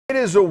It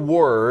is a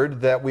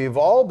word that we've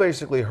all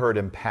basically heard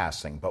in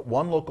passing, but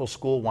one local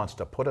school wants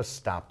to put a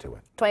stop to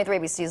it. 23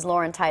 ABC's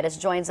Lauren Titus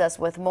joins us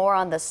with more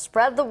on the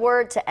Spread the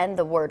Word to End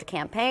the Word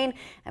campaign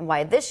and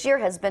why this year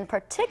has been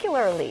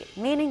particularly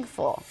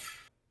meaningful.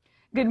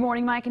 Good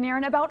morning, Mike and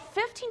Aaron. About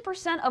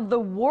 15% of the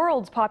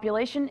world's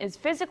population is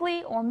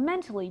physically or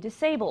mentally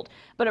disabled.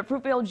 But at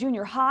Fruitvale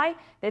Junior High,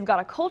 they've got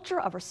a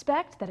culture of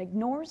respect that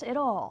ignores it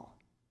all.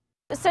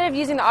 Instead of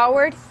using the R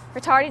word,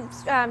 retarded,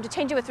 to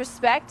change it with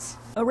respect.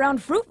 Around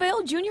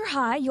Fruitvale Junior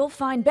High, you'll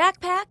find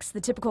backpacks,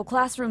 the typical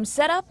classroom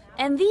setup,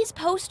 and these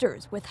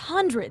posters with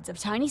hundreds of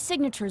tiny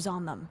signatures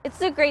on them. It's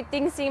a great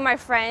thing seeing my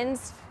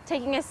friends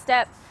taking a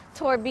step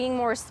toward being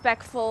more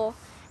respectful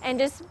and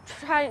just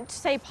trying to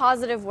say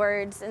positive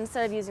words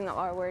instead of using the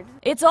R word.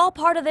 It's all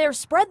part of their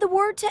Spread the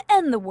Word to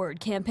End the Word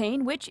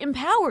campaign, which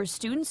empowers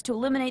students to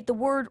eliminate the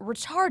word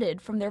retarded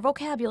from their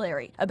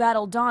vocabulary, a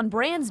battle Dawn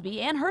Bransby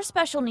and her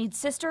special needs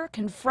sister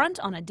confront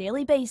on a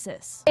daily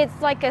basis.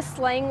 It's like a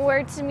slang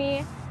word to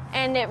me,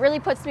 and it really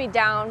puts me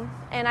down.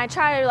 And I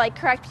try to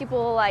correct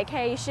people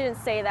hey, you shouldn't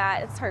say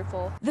that, it's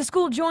hurtful. The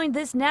school joined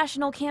this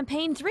national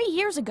campaign 3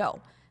 years ago.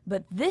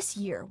 But this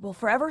year will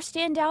forever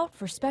stand out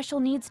for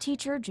special needs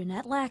teacher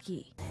Jeanette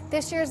Lackey.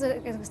 This year is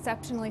an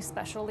exceptionally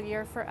special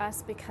year for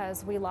us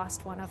because we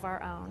lost one of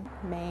our own.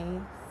 May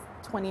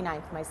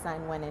 29th, my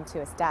son went into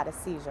a status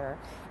seizure,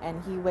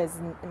 and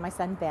my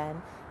son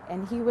Ben,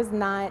 and he was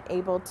not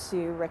able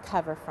to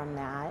recover from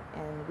that,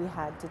 and we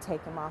had to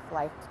take him off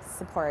life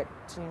support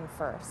June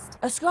 1st.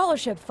 A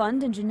scholarship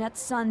fund in Jeanette's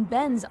son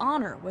Ben's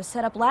honor was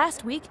set up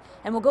last week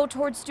and will go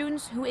towards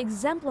students who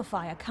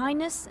exemplify a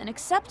kindness and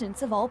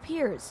acceptance of all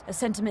peers, a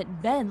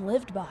sentiment Ben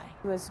lived by.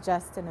 He was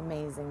just an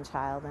amazing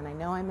child, and I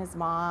know I'm his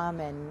mom,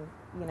 and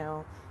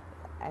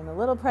I'm a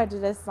little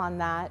prejudiced on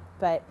that,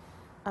 but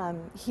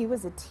he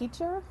was a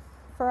teacher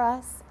for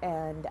us,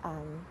 and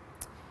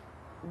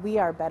we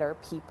are better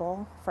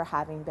people for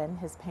having been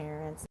his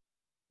parents.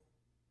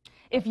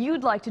 If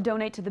you'd like to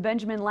donate to the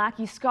Benjamin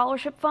Lackey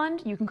Scholarship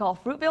Fund, you can call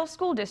Fruitvale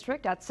School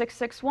District at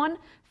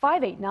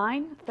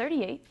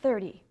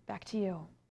 661-589-3830. Back to you.